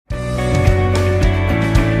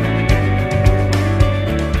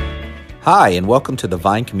Hi, and welcome to the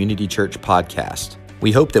Vine Community Church podcast.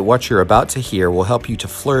 We hope that what you're about to hear will help you to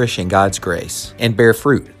flourish in God's grace and bear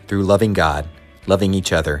fruit through loving God, loving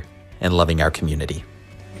each other, and loving our community.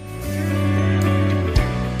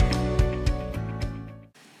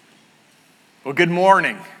 Well, good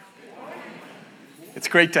morning. It's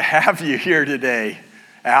great to have you here today,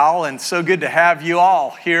 Al, and so good to have you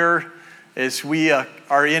all here as we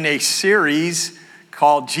are in a series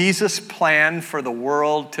called Jesus' Plan for the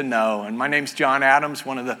World to Know. And my name's John Adams,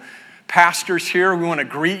 one of the pastors here. We want to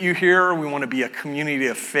greet you here. We want to be a community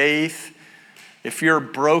of faith. If you're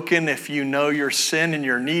broken, if you know your sin and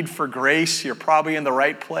your need for grace, you're probably in the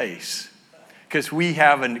right place because we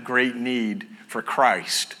have a great need for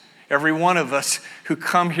Christ. Every one of us who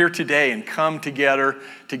come here today and come together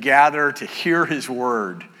to gather to hear his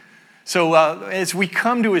word. So as we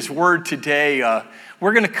come to his word today,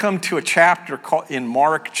 we're going to come to a chapter called in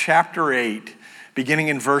Mark chapter 8, beginning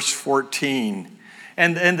in verse 14.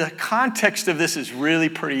 And the context of this is really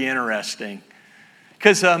pretty interesting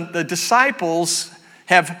because the disciples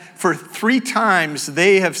have, for 3 times,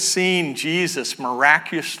 they have seen Jesus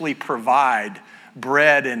miraculously provide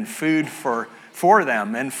bread and food for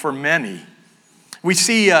them and for many. We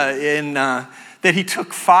see that he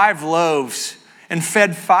took 5 loaves and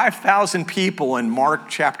fed 5,000 people in Mark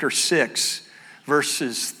chapter 6,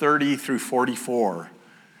 verses 30 through 44.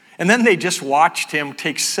 And then they just watched him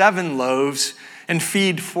take 7 loaves and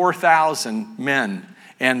feed 4,000 men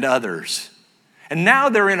and others. And now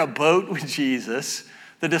they're in a boat with Jesus.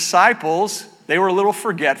 The disciples, they were a little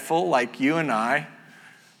forgetful like you and I.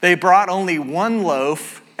 They brought only 1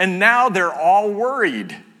 loaf, and now they're all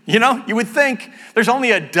worried. You know, you would think there's only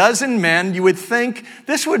 12 men. You would think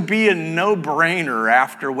this would be a no-brainer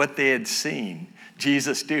after what they had seen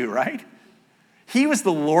Jesus do, right? He was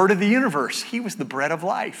the Lord of the universe. He was the bread of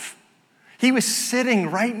life. He was sitting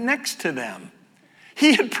right next to them.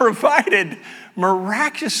 He had provided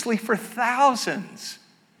miraculously for thousands.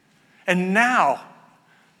 And now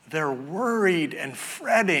they're worried and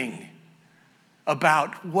fretting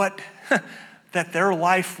about that their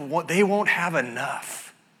life, they won't have enough.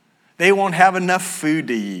 They won't have enough food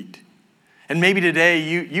to eat. And maybe today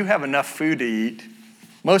you have enough food to eat.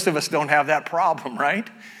 Most of us don't have that problem, right?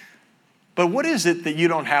 But what is it that you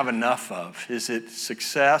don't have enough of? Is it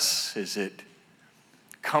success? Is it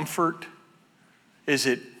comfort? Is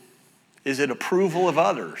it approval of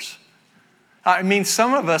others? I mean,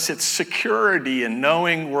 some of us, it's security and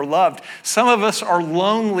knowing we're loved. Some of us are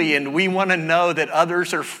lonely and we want to know that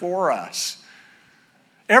others are for us.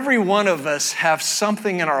 Every one of us have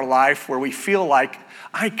something in our life where we feel like,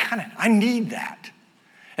 I need that.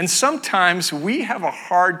 And sometimes we have a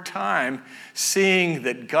hard time seeing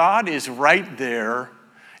that God is right there.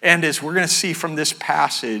 And as we're going to see from this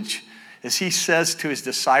passage, as he says to his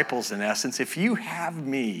disciples, in essence, if you have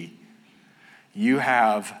me, you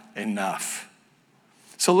have enough.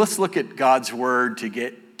 So let's look at God's word to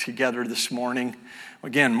get together this morning.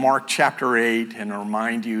 Again, Mark chapter 8, and I'll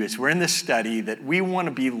remind you as we're in this study that we want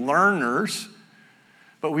to be learners,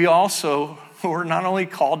 but we're not only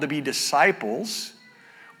called to be disciples,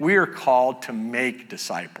 we are called to make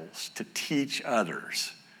disciples, to teach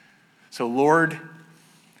others. So Lord,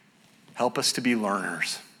 help us to be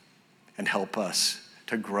learners and help us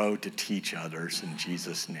to grow to teach others in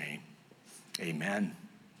Jesus' name. Amen.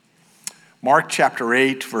 Mark chapter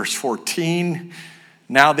 8, verse 14.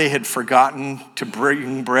 Now they had forgotten to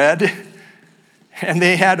bring bread, and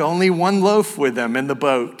they had only 1 loaf with them in the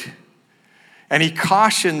boat. And he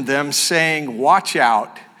cautioned them, saying, "Watch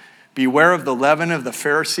out, beware of the leaven of the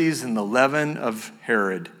Pharisees and the leaven of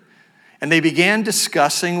Herod." And they began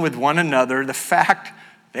discussing with one another the fact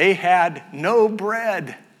they had no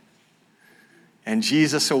bread. And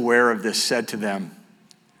Jesus, aware of this, said to them,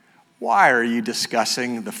 "Why are you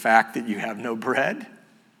discussing the fact that you have no bread?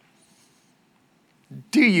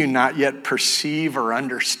 Do you not yet perceive or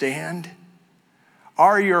understand?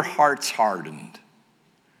 Are your hearts hardened?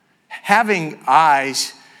 Having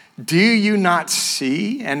eyes, do you not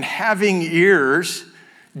see? And having ears,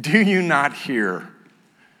 do you not hear?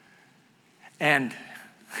 And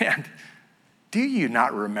do you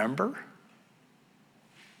not remember?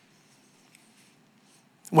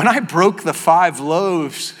 When I broke the 5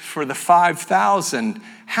 loaves for the 5,000,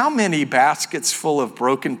 how many baskets full of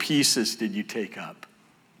broken pieces did you take up?"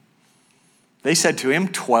 They said to him,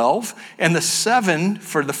 12. And the 7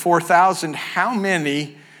 for the 4,000, how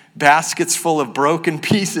many baskets full of broken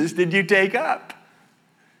pieces did you take up?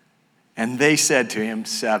 And they said to him,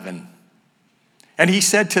 7. And he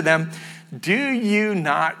said to them, do you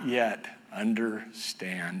not yet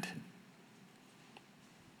understand?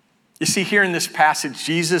 You see, here in this passage,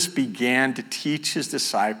 Jesus began to teach his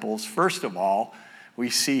disciples, first of all, we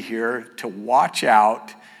see here, to watch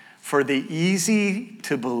out for the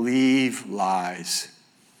easy-to-believe lies.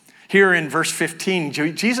 Here in verse 15,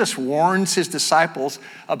 Jesus warns his disciples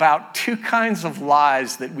about two kinds of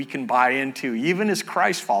lies that we can buy into, even as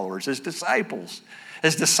Christ followers, as disciples,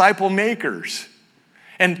 as disciple makers.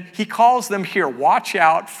 And he calls them here, watch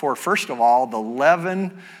out for, first of all, the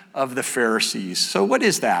leaven of the Pharisees. So what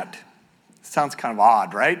is that? Sounds kind of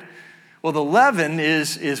odd, right? Well, the leaven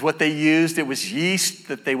is what they used. It was yeast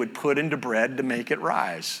that they would put into bread to make it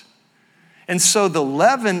rise. And so the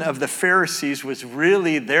leaven of the Pharisees was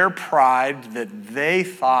really their pride, that they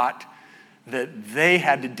thought that they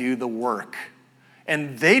had to do the work.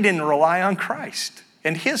 And they didn't rely on Christ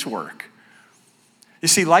and his work. You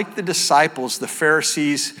see, like the disciples, the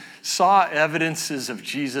Pharisees saw evidences of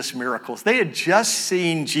Jesus' miracles. They had just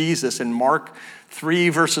seen Jesus in Mark 3,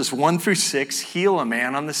 verses 1 through 6, heal a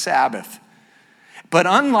man on the Sabbath. But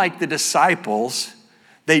unlike the disciples,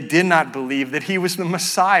 they did not believe that he was the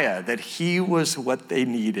Messiah, that he was what they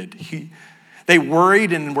needed. They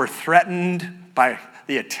worried and were threatened by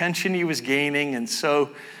the attention he was gaining. And so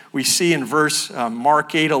we see in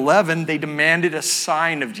Mark 8:11, they demanded a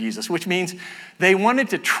sign of Jesus, which means they wanted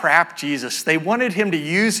to trap Jesus. They wanted him to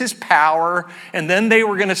use his power, and then they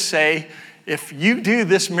were going to say, if you do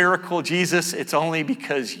this miracle, Jesus, it's only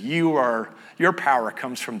because your power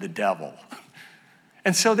comes from the devil.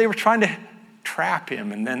 And so they were trying to trap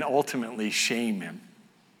him and then ultimately shame him.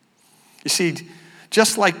 You see,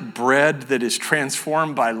 just like bread that is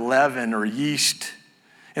transformed by leaven or yeast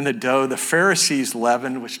in the dough, the Pharisees'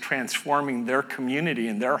 leaven was transforming their community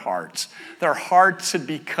and their hearts. Their hearts had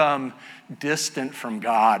become distant from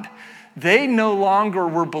God. They no longer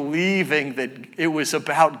were believing that it was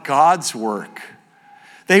about God's work.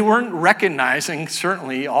 They weren't recognizing,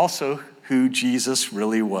 certainly also, who Jesus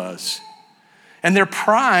really was. And their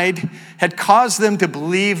pride had caused them to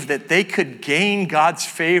believe that they could gain God's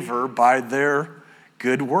favor by their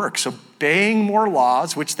good works, obeying more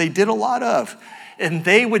laws, which they did a lot of, and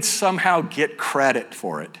they would somehow get credit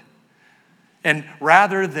for it. And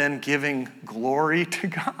rather than giving glory to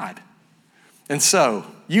God. And so,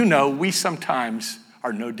 we sometimes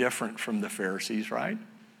are no different from the Pharisees, right?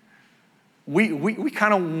 We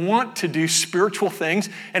kind of want to do spiritual things,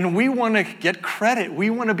 and we want to get credit. We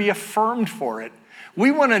want to be affirmed for it.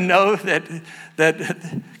 We want to know that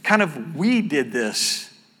kind of we did this.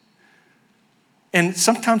 And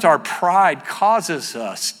sometimes our pride causes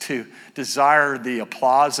us to desire the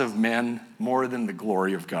applause of men more than the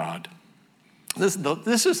glory of God.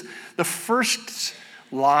 This is the first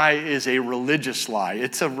lie is a religious lie.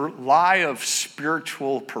 It's a lie of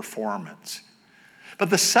spiritual performance. But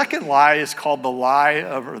the second lie is called the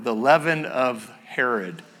leaven of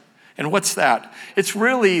Herod. And what's that? It's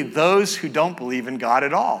really those who don't believe in God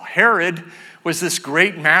at all. Herod was this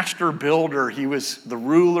great master builder. He was the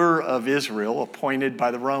ruler of Israel, appointed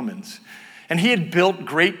by the Romans. And he had built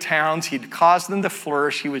great towns. He'd caused them to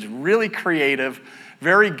flourish. He was really creative,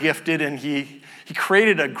 very gifted, and he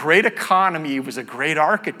created a great economy. He was a great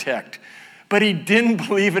architect. But he didn't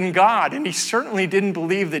believe in God, and he certainly didn't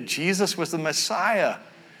believe that Jesus was the Messiah.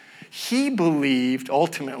 He believed,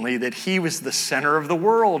 ultimately, that he was the center of the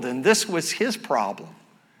world, and this was his problem.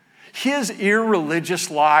 His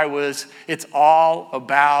irreligious lie was, it's all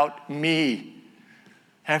about me.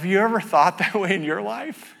 Have you ever thought that way in your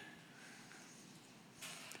life?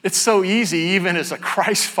 It's so easy, even as a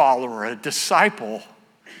Christ follower, a disciple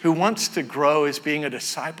who wants to grow as being a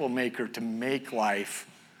disciple maker, to make life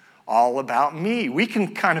all about me. We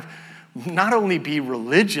can kind of not only be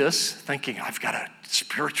religious, thinking I've got to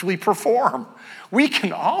spiritually perform, we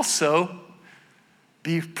can also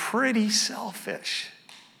be pretty selfish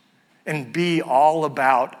and be all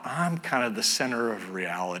about, I'm kind of the center of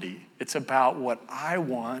reality. It's about what I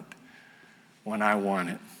want when I want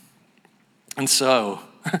it. And so,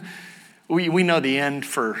 we know the end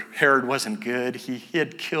for Herod wasn't good. He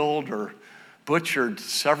had killed or butchered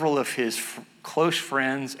several of his close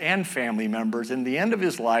friends and family members. In the end of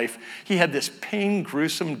his life, he had this pain,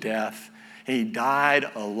 gruesome death, and he died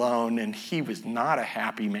alone, and he was not a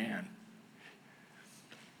happy man.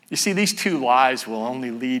 You see, these two lies will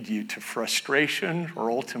only lead you to frustration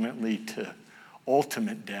or ultimately to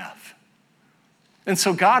ultimate death. And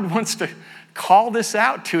so God wants to call this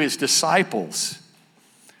out to his disciples,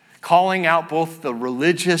 calling out both the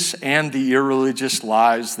religious and the irreligious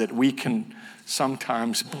lies that we can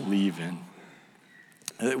sometimes believe in,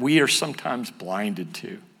 that we are sometimes blinded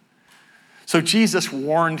to. So Jesus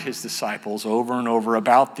warned his disciples over and over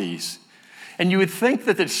about these. And you would think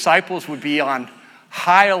that the disciples would be on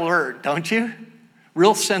high alert, don't you?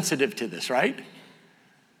 Real sensitive to this, right?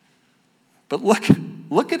 But look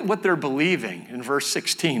at what they're believing in verse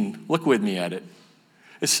 16. Look with me at it.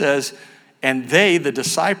 It says, and they, the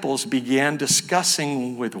disciples, began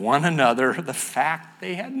discussing with one another the fact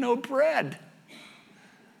they had no bread.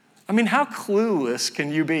 I mean, how clueless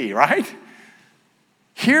can you be, right?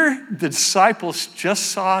 Here, the disciples just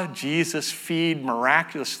saw Jesus feed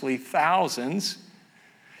miraculously thousands.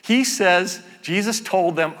 He says, Jesus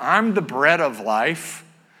told them, I'm the bread of life.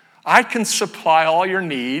 I can supply all your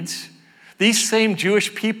needs. These same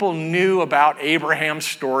Jewish people knew about Abraham's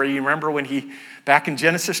story. You remember when back in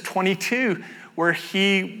Genesis 22, where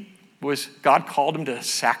God called him to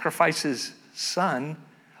sacrifice his son,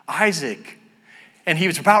 Isaac. And he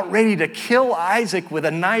was about ready to kill Isaac with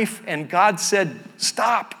a knife, and God said,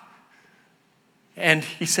 stop. And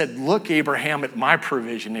he said, look, Abraham, at my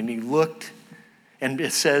provision. And he looked, and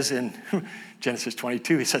it says in Genesis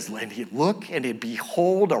 22, he says, and he looked, and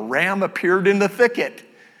behold, a ram appeared in the thicket.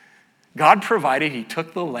 God provided, he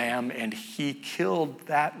took the lamb, and he killed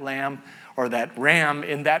that lamb or that ram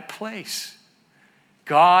in that place.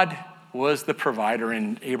 God was the provider,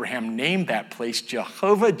 and Abraham named that place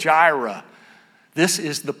Jehovah Jireh. This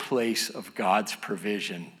is the place of God's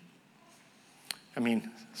provision. I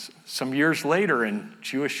mean, some years later in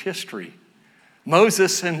Jewish history,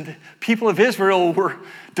 Moses and the people of Israel were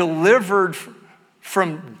delivered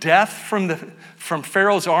from death from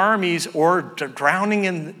Pharaoh's armies or drowning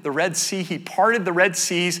in the Red Sea. He parted the Red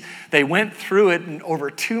Seas. They went through it, and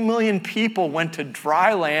over 2 million people went to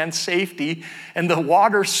dry land safety, and the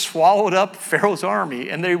water swallowed up Pharaoh's army,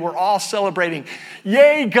 and they were all celebrating,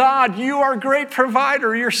 yay, God, you are a great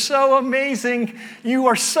provider. You're so amazing. You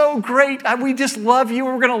are so great. We just love you.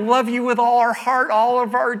 We're going to love you with all our heart, all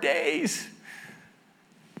of our days.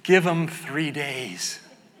 Give them 3 days.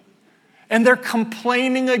 And they're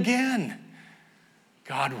complaining again.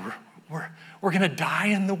 God, we're going to die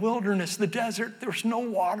in the wilderness, the desert. There's no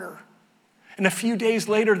water. And a few days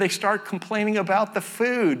later, they start complaining about the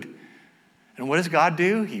food. And what does God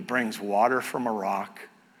do? He brings water from a rock.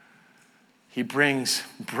 He brings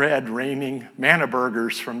bread raining, manna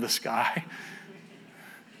burgers from the sky.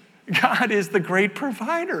 God is the great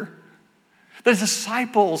provider. The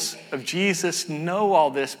disciples of Jesus know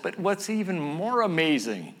all this, but what's even more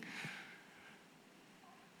amazing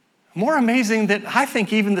than, I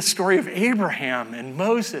think, even the story of Abraham and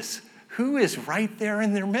Moses, who is right there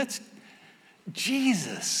in their midst?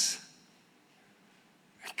 Jesus.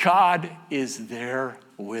 God is there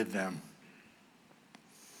with them.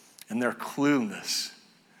 And they're clueless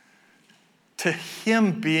to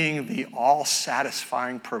him being the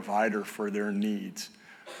all-satisfying provider for their needs,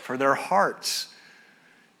 for their hearts.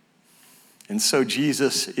 And so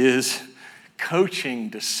Jesus is coaching,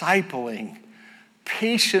 discipling,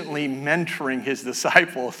 patiently mentoring his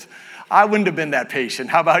disciples. I wouldn't have been that patient.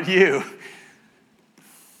 How about you?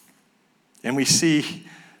 And we see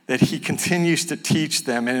that he continues to teach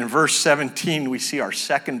them. And in verse 17, we see our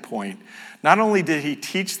second point. Not only did he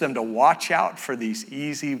teach them to watch out for these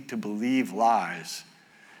easy-to-believe lies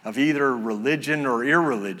of either religion or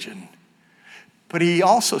irreligion, but he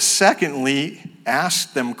also, secondly,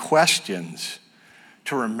 asked them questions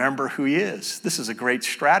to remember who he is. This is a great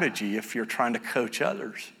strategy if you're trying to coach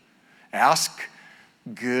others. Ask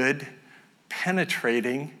good,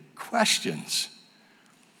 penetrating questions.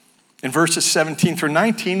 In verses 17 through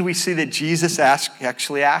 19, we see that Jesus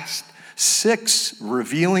actually asked 6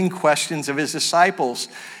 revealing questions of his disciples.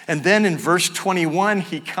 And then in verse 21,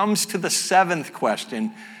 he comes to the 7th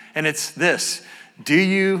question, and it's this: do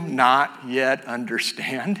you not yet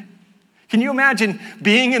understand? Can you imagine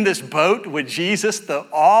being in this boat with Jesus, the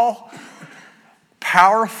all-powerful,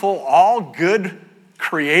 all-good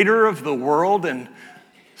creator of the world and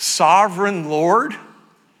sovereign Lord?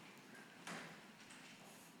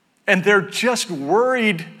 And they're just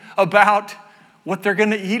worried about what they're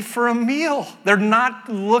going to eat for a meal. They're not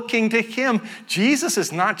looking to him. Jesus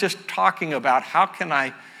is not just talking about how can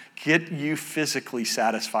I get you physically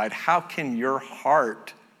satisfied. How can your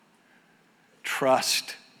heart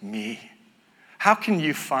trust me? How can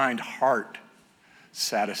you find heart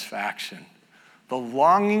satisfaction? The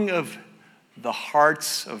longing of the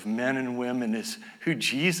hearts of men and women is who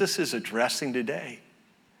Jesus is addressing today.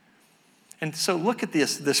 And so look at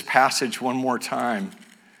this passage one more time.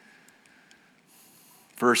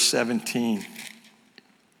 Verse 17.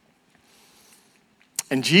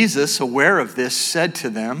 And Jesus, aware of this, said to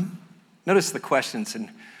them, notice the questions, and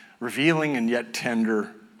revealing and yet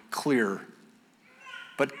tender, clear,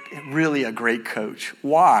 but really a great coach.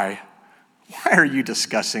 Why? Why are you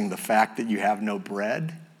discussing the fact that you have no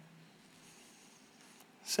bread?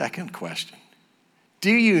 Second question, do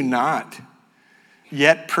you not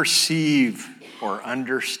yet perceive or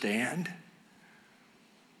understand?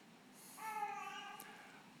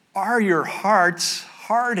 Are your hearts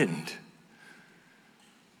hardened?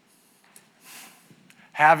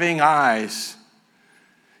 Having eyes,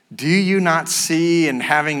 do you not see? And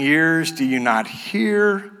having ears, do you not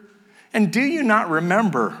hear? And do you not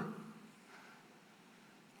remember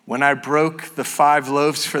when I broke the 5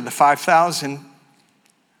 loaves for the 5,000?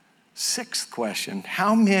 Sixth question,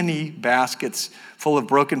 how many baskets full of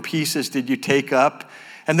broken pieces did you take up?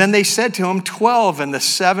 And then they said to him, 12, and the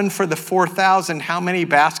 7 for the 4,000. How many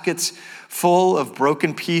baskets full of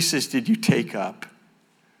broken pieces did you take up?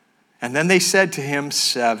 And then they said to him,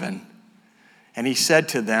 7. And he said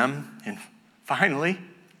to them, and finally,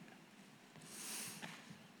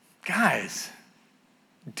 guys,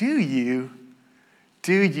 do you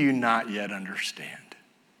not yet understand?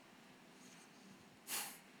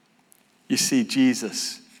 You see,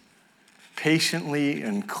 Jesus patiently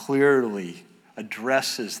and clearly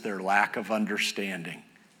addresses their lack of understanding.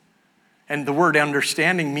 And the word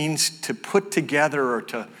understanding means to put together or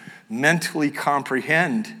to mentally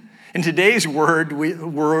comprehend. In today's words,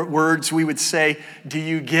 we would say, do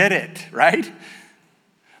you get it, right?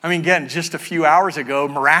 I mean, again, just a few hours ago,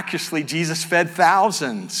 miraculously, Jesus fed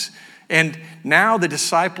thousands. And now the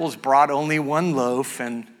disciples brought only 1 loaf,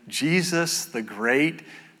 and Jesus, the great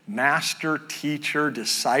master, teacher,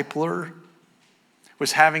 discipler,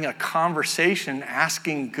 was having a conversation,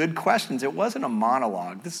 asking good questions. It wasn't a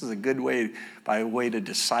monologue. This is a good way to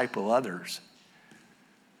disciple others.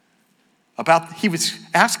 He was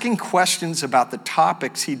asking questions about the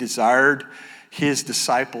topics he desired his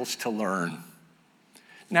disciples to learn.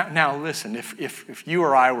 Now listen, if you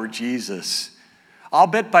or I were Jesus, I'll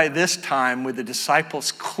bet by this time, with the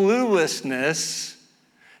disciples' cluelessness,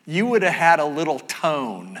 you would have had a little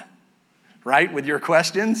tone, right, with your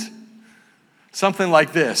questions? Something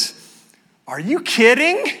like this. Are you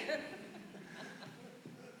kidding?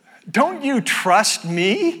 Don't you trust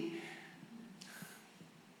me?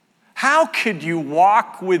 How could you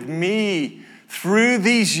walk with me through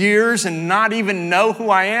these years and not even know who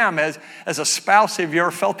I am? As a spouse, have you ever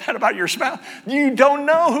felt that about your spouse? You don't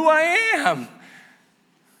know who I am.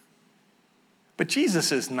 But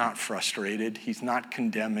Jesus is not frustrated. He's not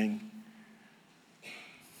condemning.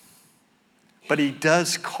 But he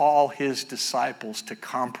does call his disciples to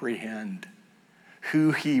comprehend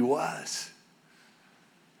who he was.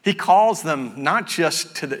 He calls them not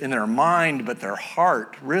just in their mind, but their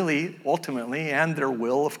heart, really, ultimately, and their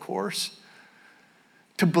will, of course,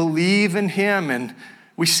 to believe in him. And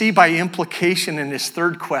we see by implication in his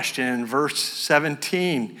third question in verse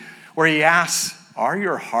 17, where he asks, are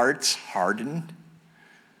your hearts hardened?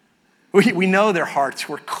 We know their hearts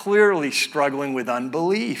were clearly struggling with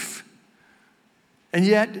unbelief. And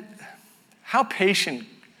yet, how patient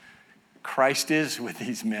Christ is with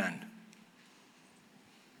these men.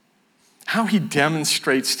 How he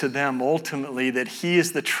demonstrates to them ultimately that he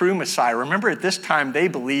is the true Messiah. Remember, at this time, they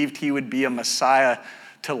believed he would be a Messiah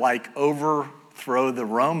to overthrow the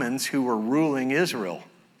Romans who were ruling Israel.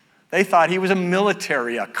 They thought he was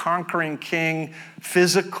a conquering king,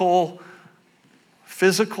 physical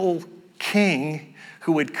king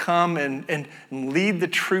who would come and lead the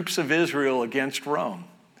troops of Israel against Rome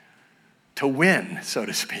to win, so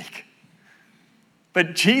to speak.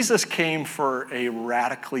 But Jesus came for a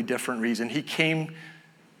radically different reason. He came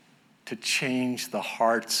to change the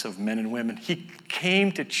hearts of men and women. He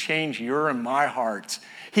came to change your and my hearts.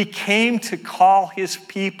 He came to call his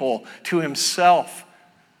people to himself.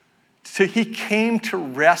 He came to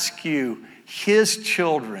rescue his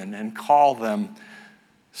children and call them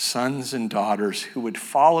sons and daughters who would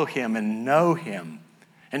follow him and know him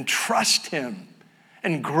and trust him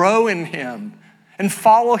and grow in him and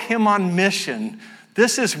follow him on mission.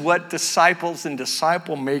 This is what disciples and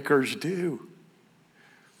disciple makers do.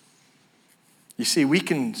 You see, we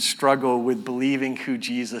can struggle with believing who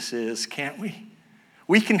Jesus is, can't we?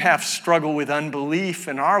 We can have struggle with unbelief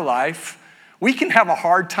in our life. We can have a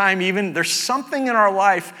hard time there's something in our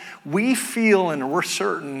life we feel and we're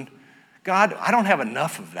certain, God, I don't have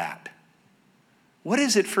enough of that. What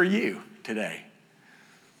is it for you today?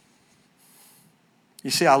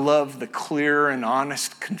 You see, I love the clear and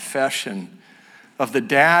honest confession of the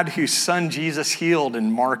dad whose son Jesus healed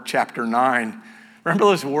in Mark chapter 9. Remember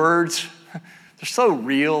those words? They're so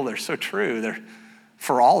real, they're so true. They're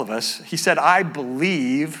for all of us. He said, I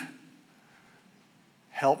believe,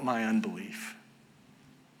 help my unbelief.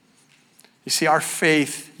 You see, our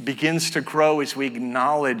faith begins to grow as we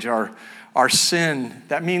acknowledge our sin.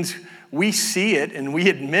 That means we see it and we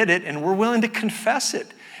admit it and we're willing to confess it.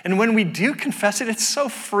 And when we do confess it, it's so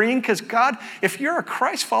freeing because God, if you're a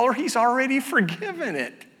Christ follower, he's already forgiven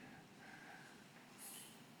it.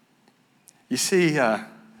 You see,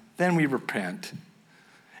 then we repent.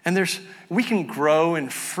 And we can grow in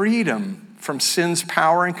freedom from sin's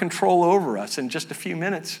power and control over us. In just a few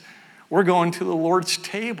minutes, we're going to the Lord's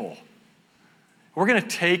table. We're going to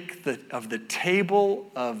take of the table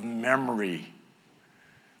of memory.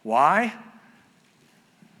 Why?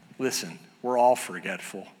 Listen, we're all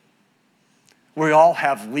forgetful. We all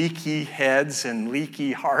have leaky heads and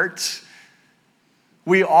leaky hearts.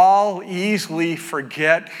 We all easily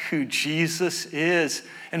forget who Jesus is.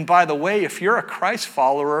 And by the way, if you're a Christ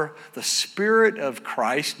follower, the Spirit of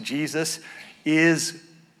Christ, Jesus, is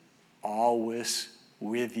always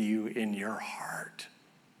with you in your heart.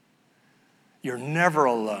 You're never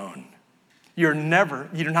alone. You're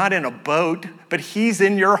not in a boat, but he's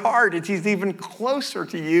in your heart. He's even closer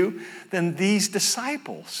to you than these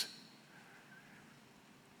disciples.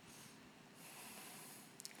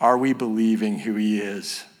 Are we believing who he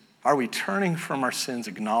is? Are we turning from our sins,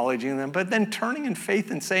 acknowledging them, but then turning in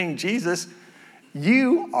faith and saying, Jesus,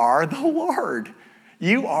 you are the Lord.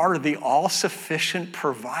 You are the all-sufficient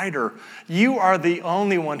provider. You are the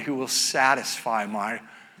only one who will satisfy my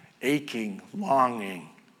aching, longing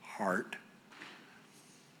heart.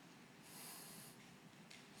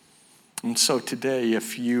 And so today,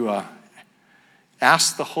 if you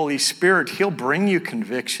ask the Holy Spirit, he'll bring you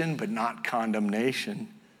conviction, but not condemnation.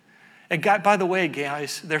 And God, by the way,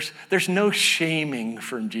 guys, there's no shaming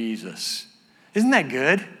from Jesus. Isn't that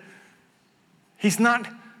good? He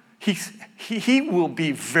will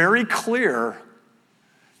be very clear.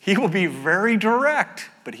 He will be very direct,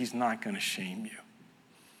 but he's not going to shame you.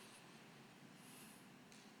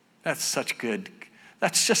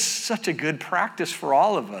 That's just such a good practice for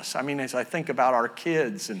all of us. I mean, as I think about our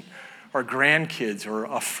kids and our grandkids or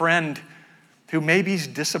a friend who maybe's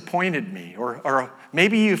disappointed me, or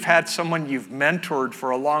maybe you've had someone you've mentored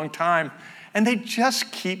for a long time and they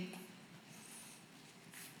just keep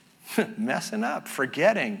messing up,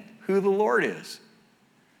 forgetting who the Lord is.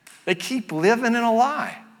 They keep living in a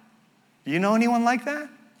lie. Do you know anyone like that?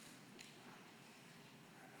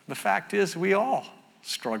 The fact is, we all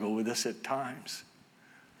struggle with this at times.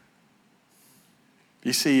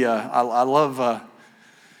 You see, I love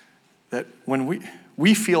that when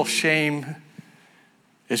we feel shame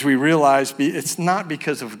as we realize it's not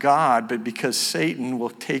because of God, but because Satan will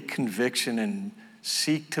take conviction and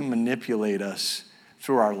seek to manipulate us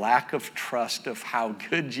through our lack of trust of how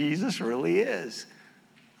good Jesus really is.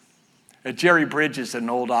 Jerry Bridges, an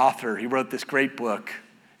old author, he wrote this great book.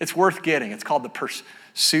 It's worth getting. It's called The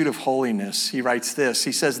Pursuit of Holiness. He writes this.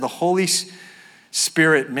 He says, the Holy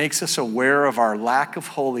Spirit makes us aware of our lack of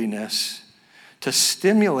holiness to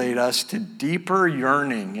stimulate us to deeper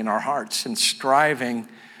yearning in our hearts and striving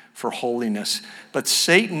for holiness. But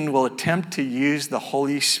Satan will attempt to use the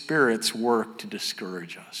Holy Spirit's work to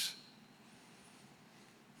discourage us.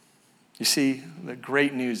 You see, the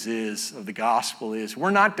great news of the gospel is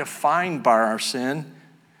we're not defined by our sin.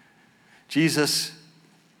 Jesus,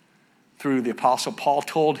 through the Apostle Paul,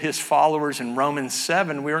 told his followers in Romans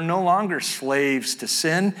 7, we are no longer slaves to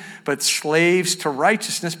sin, but slaves to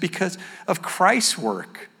righteousness because of Christ's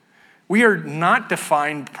work. We are not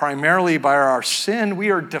defined primarily by our sin.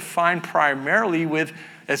 We are defined primarily with,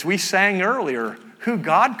 as we sang earlier, who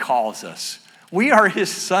God calls us. We are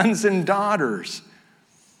his sons and daughters.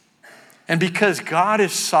 And because God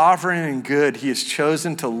is sovereign and good, he has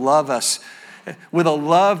chosen to love us with a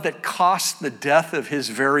love that cost the death of his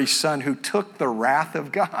very son, who took the wrath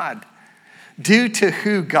of God. Due to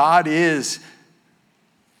who God is,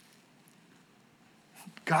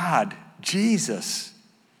 God, Jesus,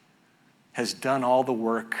 has done all the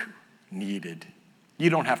work needed. You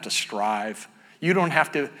don't have to strive. You don't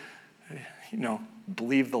have to,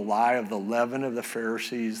 believe the lie of the leaven of the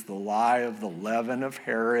Pharisees, the lie of the leaven of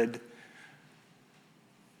Herod.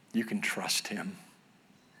 You can trust him.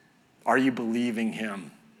 Are you believing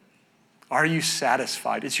him? Are you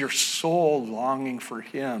satisfied? Is your soul longing for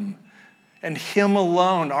him and him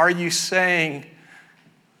alone? Are you saying,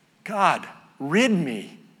 God, rid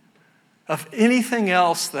me of anything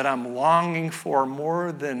else that I'm longing for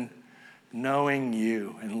more than knowing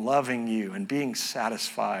you and loving you and being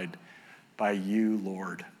satisfied by you,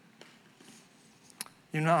 Lord?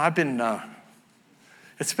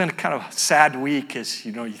 It's been a kind of sad week as,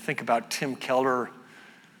 you think about Tim Keller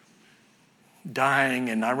dying,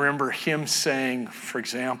 and I remember him saying, for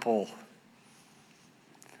example,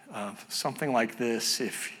 something like this: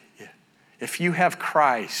 if you have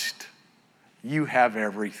Christ, you have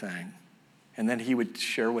everything. And then he would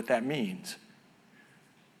share what that means.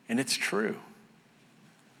 And it's true.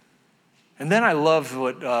 And then I love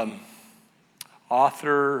what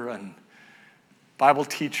author and Bible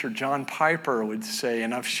teacher John Piper would say,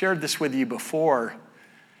 and I've shared this with you before.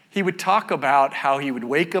 He would talk about how he would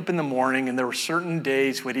wake up in the morning, and there were certain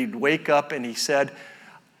days when he'd wake up and he said,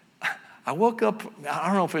 I woke up, I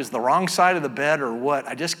don't know if it was the wrong side of the bed or what.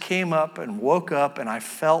 I just came up and woke up and I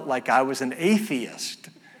felt like I was an atheist.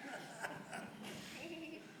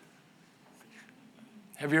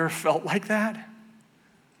 Have you ever felt like that?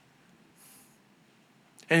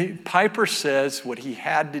 And Piper says what he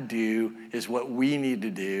had to do is what we need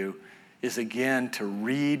to do is, again, to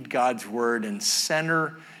read God's word and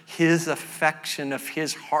center his affection of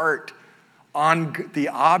his heart on the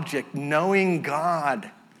object, knowing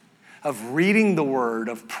God, of reading the word,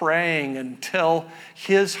 of praying until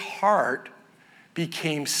his heart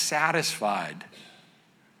became satisfied.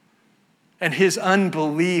 And his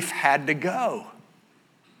unbelief had to go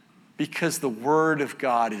because the word of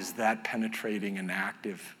God is that penetrating and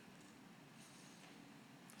active.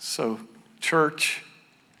 So, church,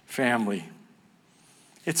 family,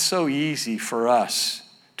 it's so easy for us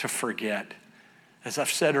to forget. As I've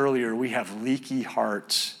said earlier, we have leaky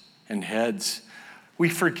hearts and heads. We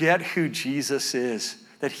forget who Jesus is,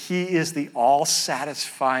 that he is the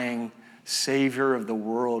all-satisfying Savior of the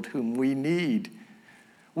world whom we need.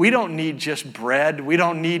 We don't need just bread. We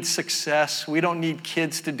don't need success. We don't need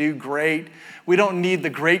kids to do great. We don't need the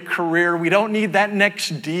great career. We don't need that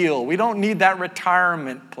next deal. We don't need that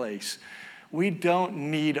retirement place. We don't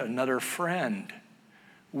need another friend.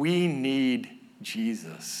 We need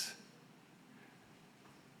Jesus.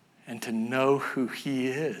 And to know who he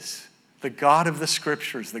is, the God of the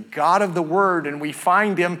Scriptures, the God of the Word, and we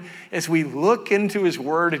find him as we look into his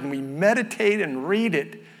Word and we meditate and read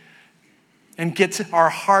it, and gets our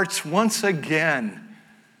hearts once again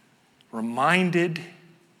reminded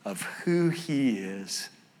of who he is.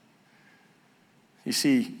 You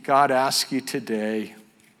see, God asks you today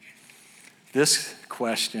this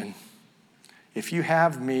question: if you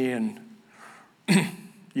have me and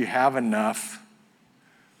you have enough,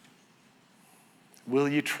 will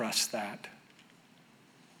you trust that?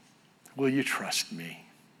 Will you trust me?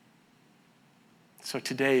 So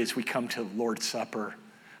today, as we come to the Lord's Supper,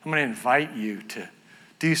 I'm going to invite you to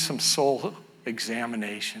do some soul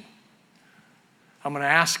examination. I'm going to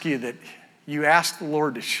ask you that you ask the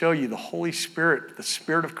Lord to show you the Holy Spirit, the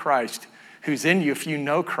Spirit of Christ, who's in you if you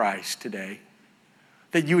know Christ today.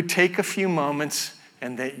 That you would take a few moments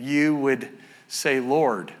and that you would say,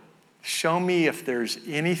 Lord, show me if there's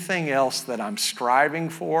anything else that I'm striving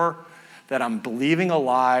for, that I'm believing a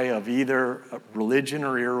lie of either religion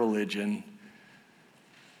or irreligion,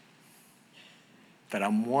 that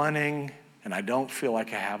I'm wanting and I don't feel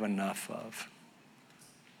like I have enough of.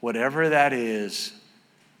 Whatever that is,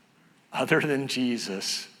 other than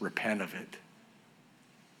Jesus, repent of it.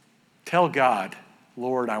 Tell God,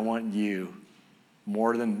 Lord, I want you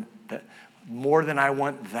more than I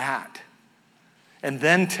want that. And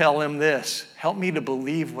then tell him this: help me to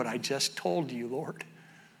believe what I just told you, Lord.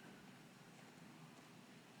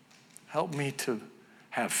 Help me to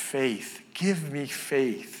have faith. Give me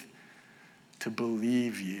faith to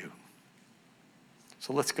believe you.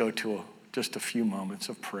 So let's go to just a few moments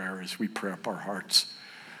of prayer as we prep our hearts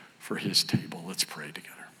for his table. Let's pray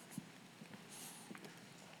together.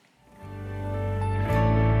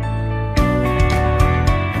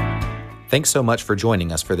 Thanks so much for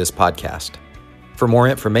joining us for this podcast. For more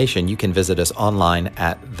information, you can visit us online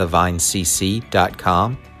at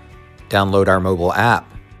thevinecc.com, download our mobile app,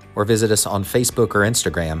 or visit us on Facebook or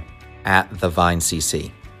Instagram at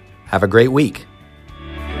thevinecc. Have a great week.